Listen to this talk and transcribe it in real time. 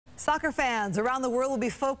Soccer fans around the world will be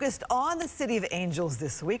focused on the City of Angels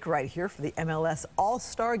this week, right here for the MLS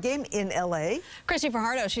All-Star game in L.A. Christy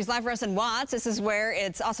Fajardo, she's live for us in Watts. This is where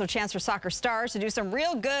it's also a chance for soccer stars to do some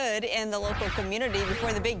real good in the local community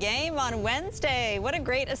before the big game on Wednesday. What a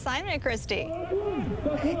great assignment, Christy.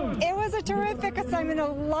 It was a terrific assignment, a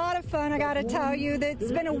lot of fun, I got to tell you.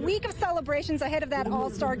 It's been a week of celebrations ahead of that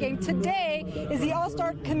All-Star game. Today is the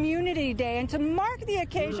All-Star Community Day, and to mark the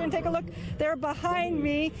occasion, take a look there behind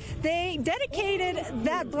me. They dedicated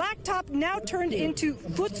that blacktop, now turned into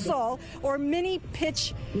futsal or mini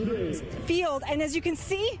pitch field. And as you can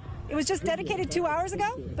see, it was just dedicated 2 hours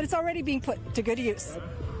ago, but it's already being put to good use.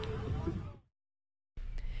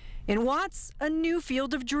 In Watts, a new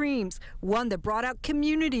field of dreams, one that brought out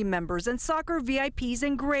community members and soccer VIPs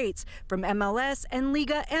and greats from MLS and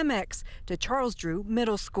Liga MX to Charles Drew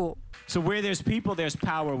Middle School. So where there's people, there's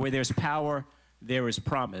power. Where there's power, there is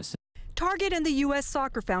promise. Target and the U.S.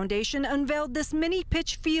 Soccer Foundation unveiled this mini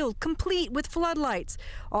pitch field complete with floodlights,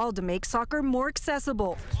 all to make soccer more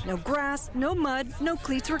accessible. No grass, no mud, no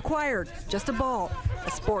cleats required, just a ball.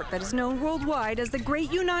 A sport that is known worldwide as the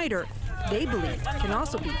great uniter. They believe can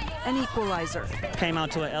also be an equalizer. Came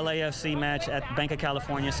out to an LAFC match at Bank of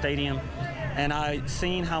California Stadium, and I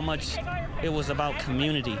seen how much it was about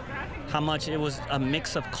community, how much it was a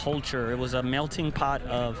mix of culture. It was a melting pot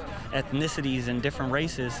of ethnicities and different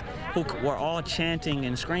races who were all chanting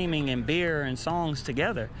and screaming and beer and songs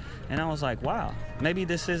together. And I was like, wow, maybe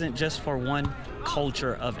this isn't just for one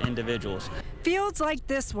culture of individuals. Fields like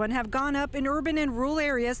this one have gone up in urban and rural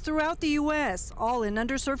areas throughout the U.S., all in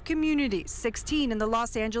underserved communities, 16 in the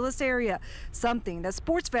Los Angeles area, something that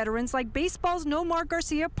sports veterans like baseball's Nomar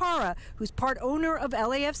Garcia-Parra, who's part owner of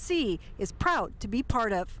LAFC, is proud to be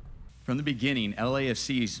part of. From the beginning,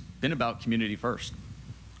 LAFC's been about community first,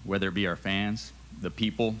 whether it be our fans, the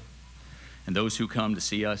people, and those who come to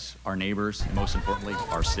see us, our neighbors, and most importantly,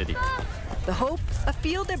 our city. The hope, a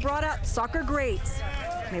field that brought out soccer greats,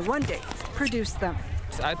 may one day produce them.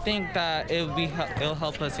 I think that it'll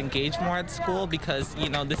help us engage more at school because, you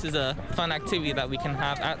know, this is a fun activity that we can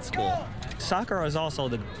have at school. Soccer is also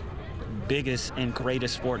the biggest and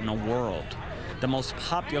greatest sport in the world, the most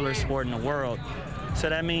popular sport in the world. So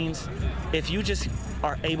that means if you just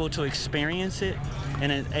are able to experience it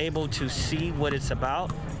and are able to see what it's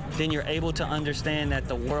about, then you're able to understand that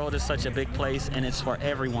the world is such a big place and it's for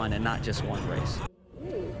everyone and not just one race.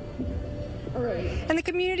 And the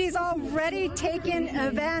community's already taken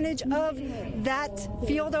advantage of that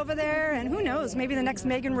field over there, and who knows, maybe the next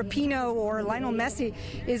Megan Rapinoe or Lionel Messi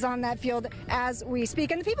is on that field as we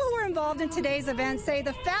speak. And the people who were involved in today's event say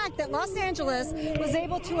the fact that Los Angeles was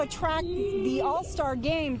able to attract the All-Star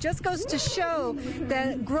game just goes to show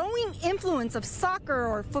the growing influence of soccer,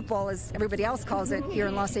 or football as everybody else calls it, here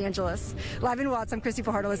in Los Angeles. Live in Watts, I'm Christy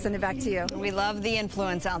Fajardo. Let's send it back to you. We love the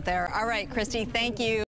influence out there. All right, Christy, thank you.